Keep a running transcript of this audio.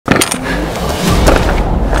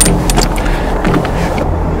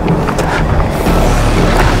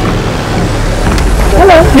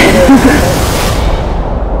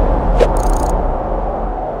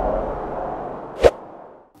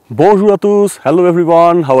Bonjour à tous, hello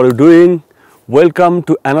everyone, how are you doing? Welcome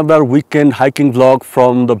to another weekend hiking vlog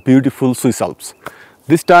from the beautiful Swiss Alps.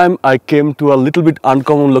 This time I came to a little bit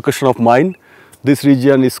uncommon location of mine. This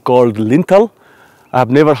region is called Linthal. I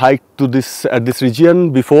have never hiked to this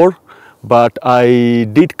region before, but I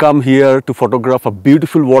did come here to photograph a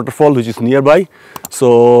beautiful waterfall which is nearby.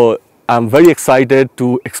 So I'm very excited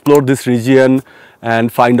to explore this region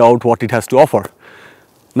and find out what it has to offer.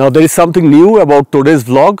 Now there is something new about today's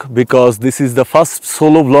vlog because this is the first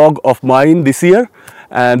solo vlog of mine this year,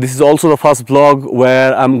 and this is also the first vlog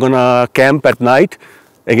where I'm gonna camp at night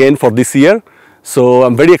again for this year. So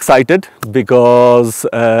I'm very excited because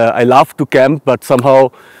I love to camp, but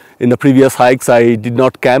somehow in the previous hikes I did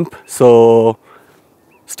not camp. So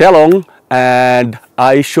stay along and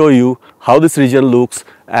I show you how this region looks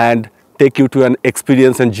and take you to an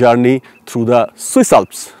experience and journey through the Swiss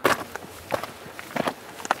Alps.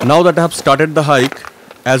 Now that I have started the hike,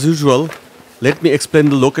 as usual, let me explain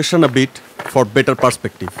the location a bit for better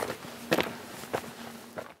perspective.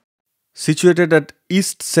 Situated at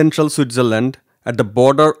east central Switzerland, at the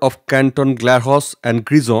border of Canton Glarus and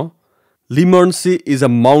Grison, Limmernsee is a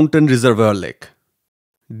mountain reservoir lake.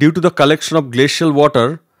 Due to the collection of glacial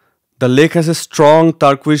water, the lake has a strong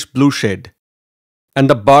turquoise blue shade, and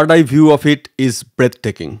the bird-eye view of it is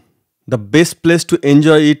breathtaking. The best place to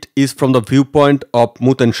enjoy it is from the viewpoint of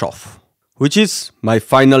Muttenchopf, which is my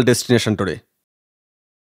final destination today.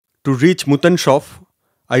 To reach Muttenchopf,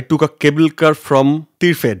 I took a cable car from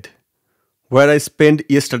Tirfed, where I spent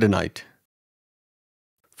yesterday night.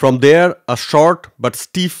 From there, a short but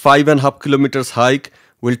steep 5.5 kilometers hike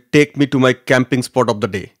will take me to my camping spot of the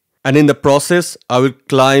day. And in the process, I will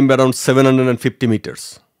climb around 750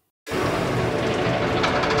 meters.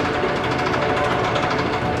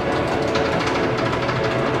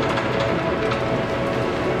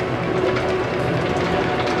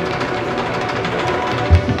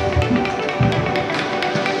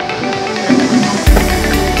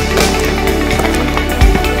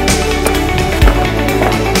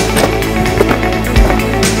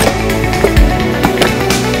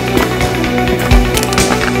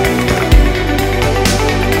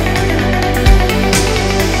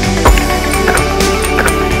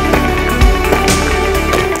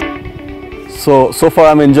 So far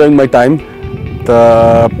I'm enjoying my time.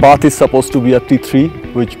 The path is supposed to be a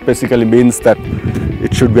T3, which basically means that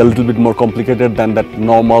it should be a little bit more complicated than that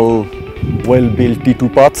normal well-built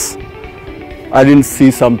T2 paths. I didn't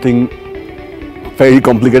see something very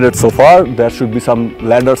complicated so far. There should be some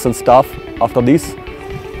ladders and stuff after this.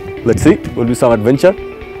 Let's see, will be some adventure.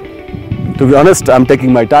 To be honest, I'm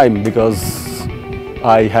taking my time because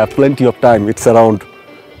I have plenty of time. It's around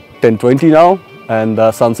 10:20 now and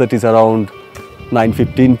the sunset is around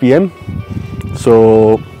 9:15 p.m.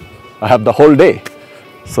 So I have the whole day.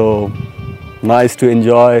 So nice to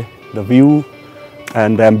enjoy the view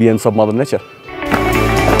and the ambience of Mother Nature.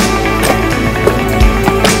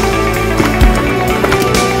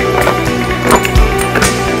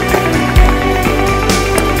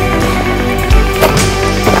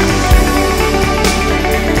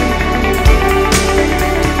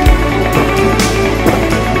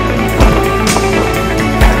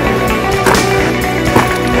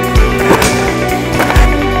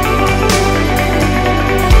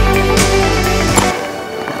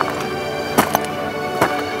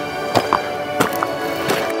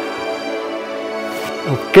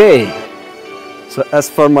 Okay, so as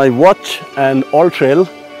for my watch and all trail,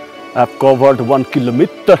 I've covered 1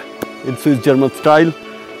 kilometer in Swiss German style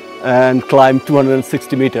and climbed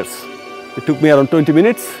 260 meters. It took me around 20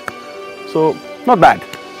 minutes, so not bad.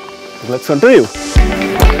 Let's continue.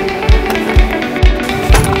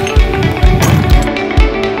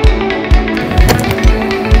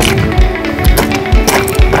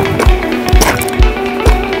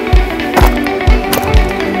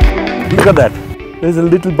 Look at that. There's a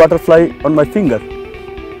little butterfly on my finger.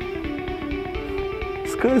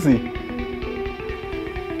 It's crazy.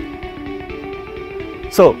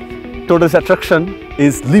 So, today's attraction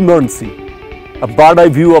is Limmernsee. A bird-eye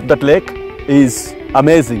view of that lake is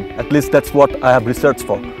amazing. At least that's what I have researched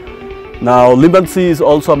for. Now, Limmernsee is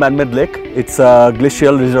also a man-made lake. It's a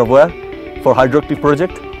glacial reservoir for hydroelectric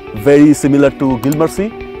project, very similar to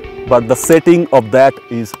Gilmersee, but the setting of that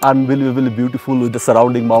is unbelievably beautiful with the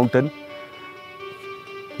surrounding mountain.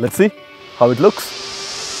 Let's see how it looks.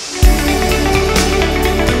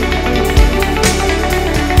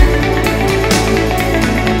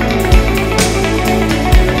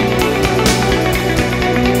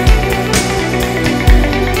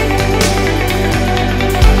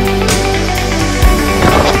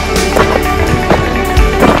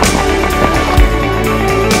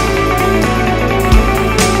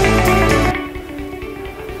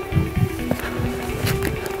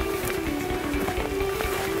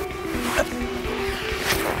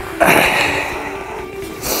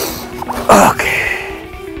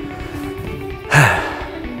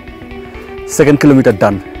 Second kilometer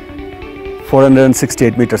done.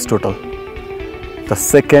 468 meters total. The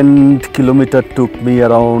second kilometer took me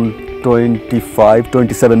around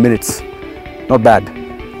 27 minutes. Not bad.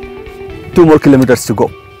 2 more kilometers to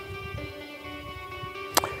go.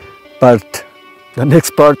 But the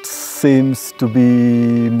next part seems to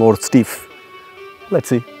be more steep. Let's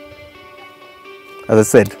see. As I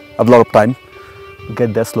said, I have a lot of time to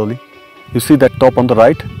get there slowly. You see that top on the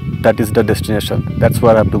right? That is the destination. That's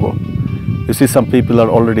where I have to go. You see some people are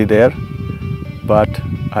already there, but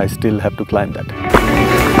I still have to climb that.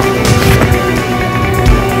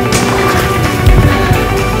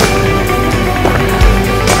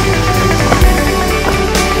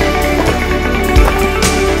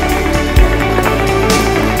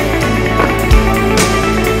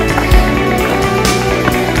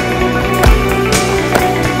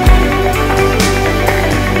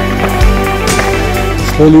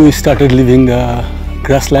 Slowly we started leaving the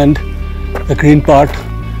grassland, the green part,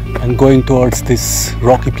 and going towards this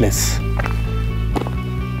rocky place,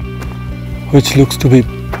 which looks to be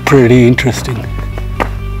pretty interesting.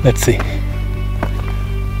 Let's see.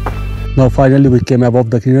 Now finally we came above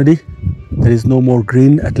the greenery. There is no more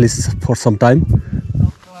green, at least for some time.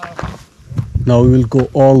 Now we will go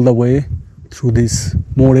all the way through this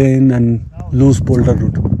moraine and loose boulder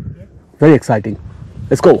route. Very exciting.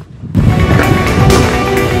 Let's go.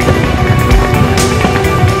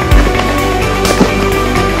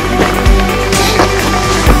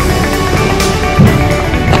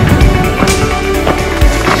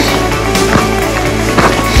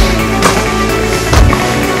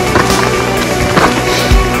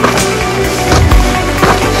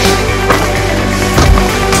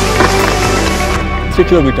 3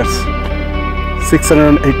 kilometers,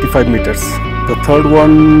 685 meters. The third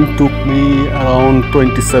one took me around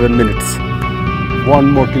 27 minutes. 1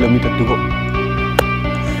 more kilometer to go.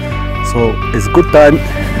 So it's good time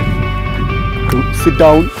to sit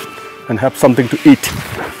down and have something to eat.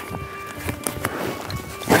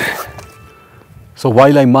 So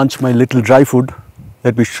while I munch my little dry food,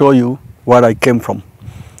 let me show you where I came from.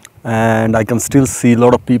 And I can still see a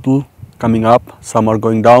lot of people coming up. Some are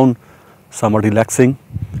going down, some are relaxing.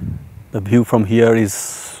 The view from here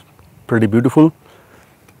is pretty beautiful,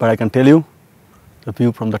 but I can tell you the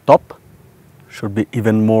view from the top should be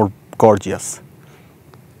even more gorgeous.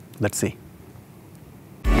 Let's see.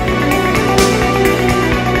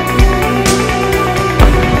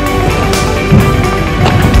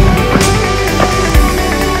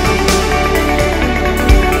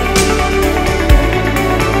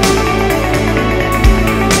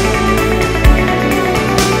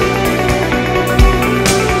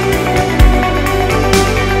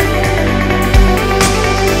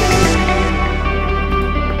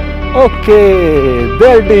 Okay,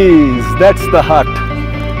 there it is. That's the hut.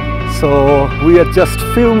 So we are just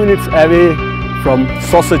few minutes away from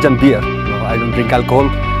sausage and beer. No, I don't drink alcohol.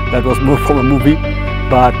 That was more from a movie.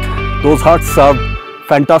 But those huts serve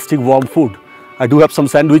fantastic warm food. I do have some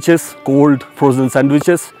sandwiches, cold frozen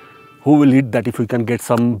sandwiches. Who will eat that if we can get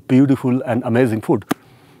some beautiful and amazing food?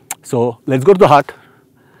 So let's go to the hut,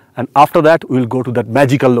 and after that we will go to that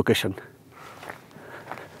magical location.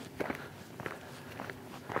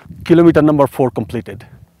 Kilometer number 4 completed.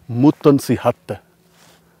 Muttenchopf.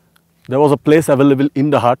 There was a place available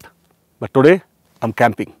in the hut, but today I'm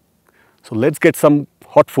camping. So let's get some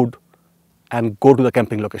hot food and go to the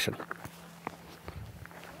camping location.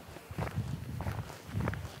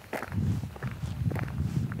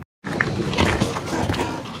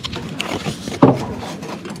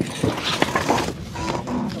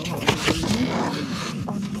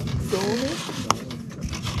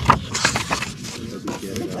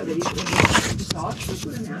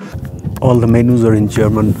 All the menus are in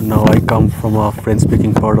German. Now I come from a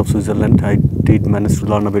French-speaking part of Switzerland. I did manage to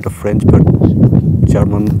learn a bit of French, but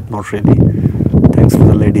German, not really. Thanks for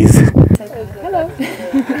the ladies. Hello.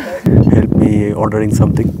 Help me ordering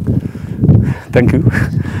something. Thank you.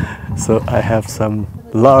 So I have some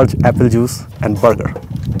large apple juice and burger.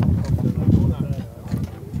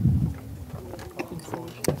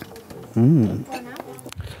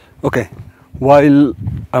 Okay, while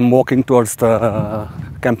I'm walking towards the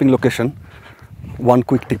camping location, one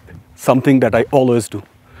quick tip, something that I always do.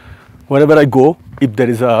 Wherever I go, if there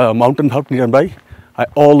is a mountain hut nearby, I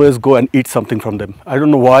always go and eat something from them. I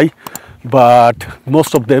don't know why, but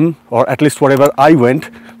most of them, or at least wherever I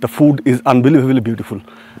went, the food is unbelievably beautiful.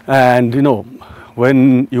 And you know,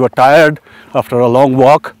 when you are tired after a long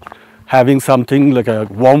walk, having something like a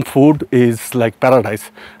warm food is like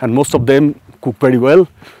paradise. And most of them cook very well,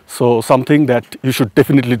 so something that you should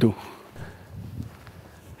definitely do.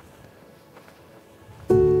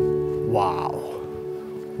 Wow.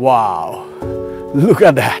 Wow. Look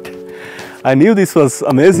at that. I knew this was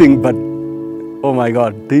amazing, but oh my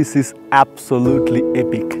God, this is absolutely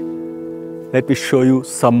epic. Let me show you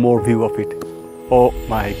some more view of it. Oh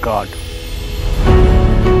my God.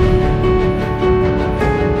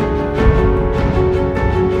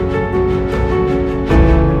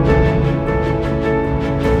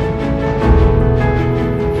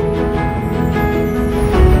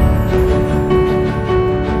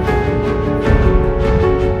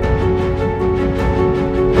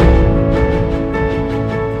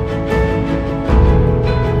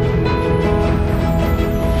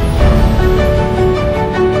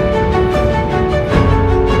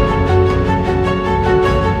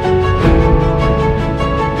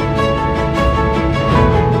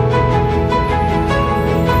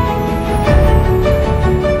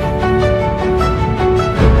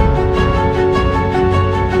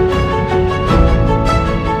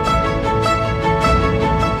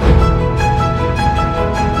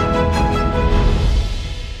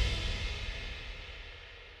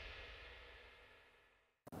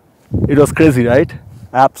 It was crazy, right?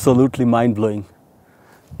 Absolutely mind-blowing.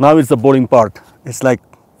 Now it's the boring part. It's like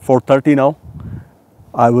 4:30 now.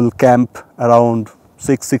 I will camp around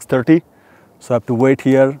 6:30. So I have to wait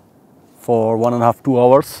here for 1.5 to 2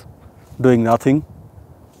 hours doing nothing.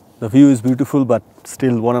 The view is beautiful, but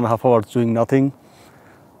still 1.5 hours doing nothing.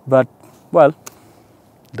 But well,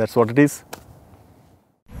 that's what it is.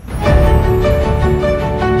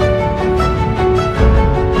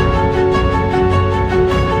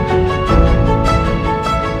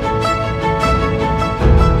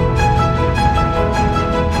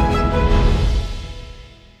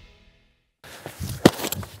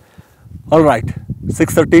 All right,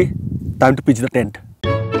 6:30, time to pitch the tent.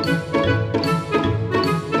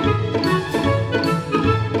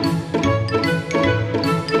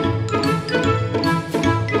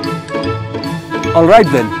 All right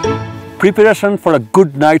then, preparation for a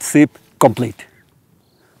good night's sleep complete.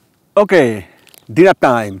 Okay, dinner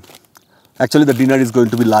time. Actually the dinner is going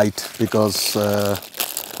to be light because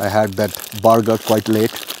I had that burger quite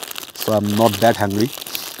late, so I'm not that hungry.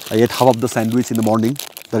 I ate half of the sandwich in the morning.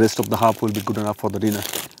 The rest of the half will be good enough for the dinner.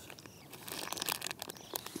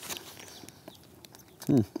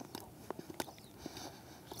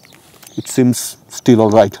 It seems still all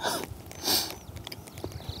right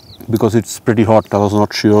because it's pretty hot. I was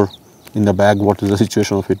not sure in the bag what is the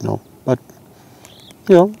situation of it now, but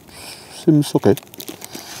yeah, seems okay.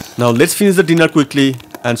 Now let's finish the dinner quickly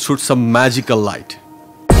and shoot some magical light.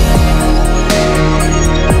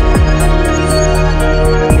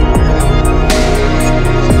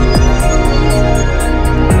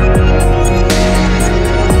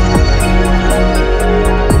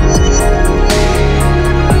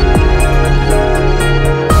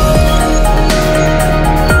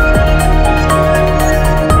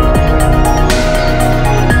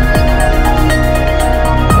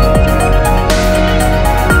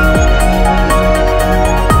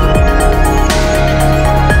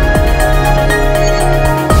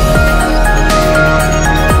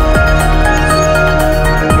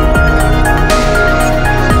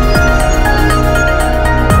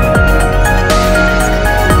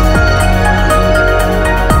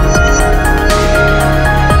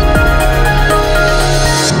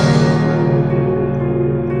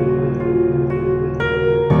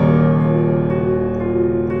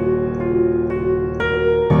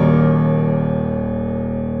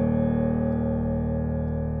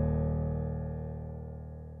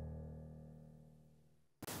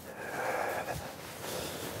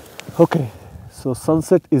 Okay, so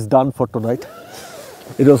sunset is done for tonight.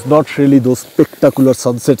 It was not really those spectacular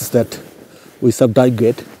sunsets that we sometimes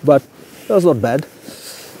get, but that was not bad.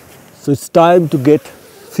 So it's time to get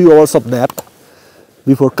few hours of nap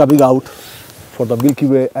before coming out for the Milky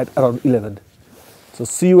Way at around 11. So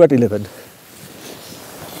see you at 11.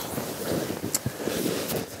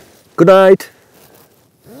 Good night.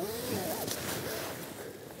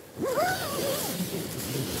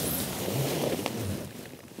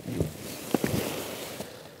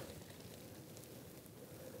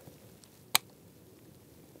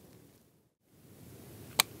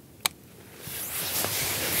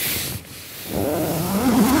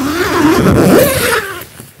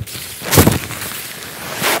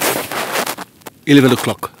 $11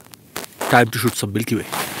 o'clock. Time to shoot some Milky Way.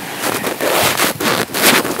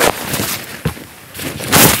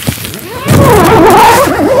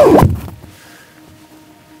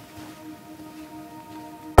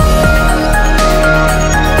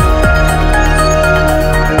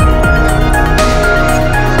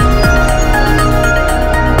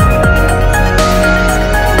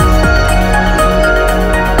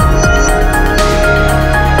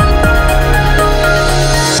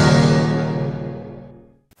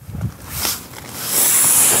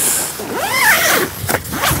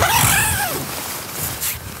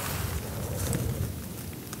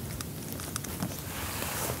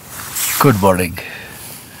 Good morning.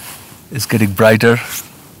 It's getting brighter.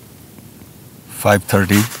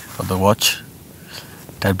 5:30 on the watch.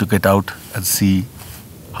 Time to get out and see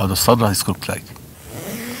how the sunrise looks like.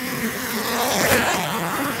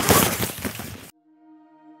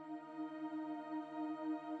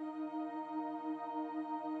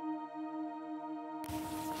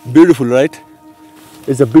 Beautiful, right?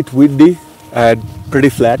 It's a bit windy and pretty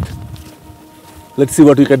flat. Let's see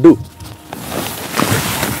what we can do.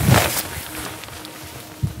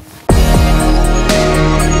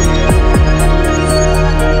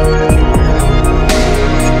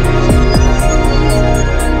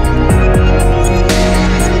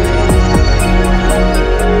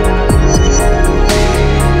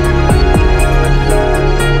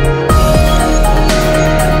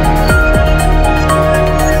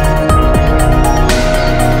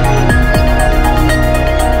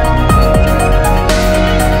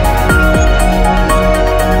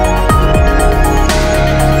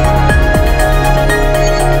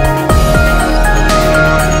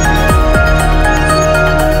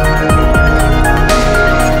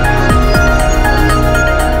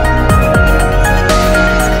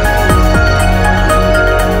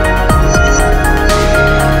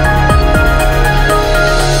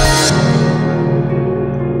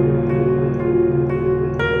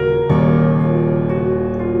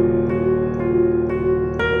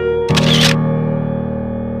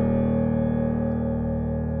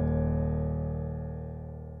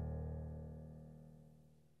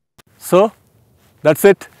 So, that's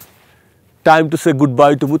it. Time to say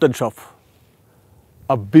goodbye to Muttenchopf.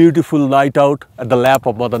 A beautiful night out at the lap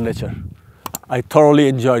of Mother Nature. I thoroughly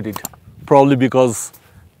enjoyed it, probably because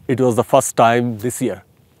it was the first time this year.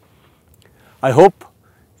 I hope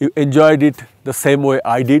you enjoyed it the same way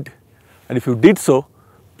I did. And if you did so,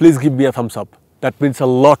 please give me a thumbs up. That means a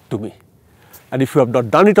lot to me. And if you have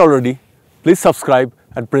not done it already, please subscribe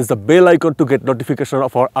and press the bell icon to get notification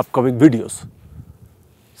of our upcoming videos.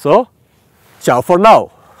 So, ciao for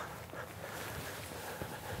now.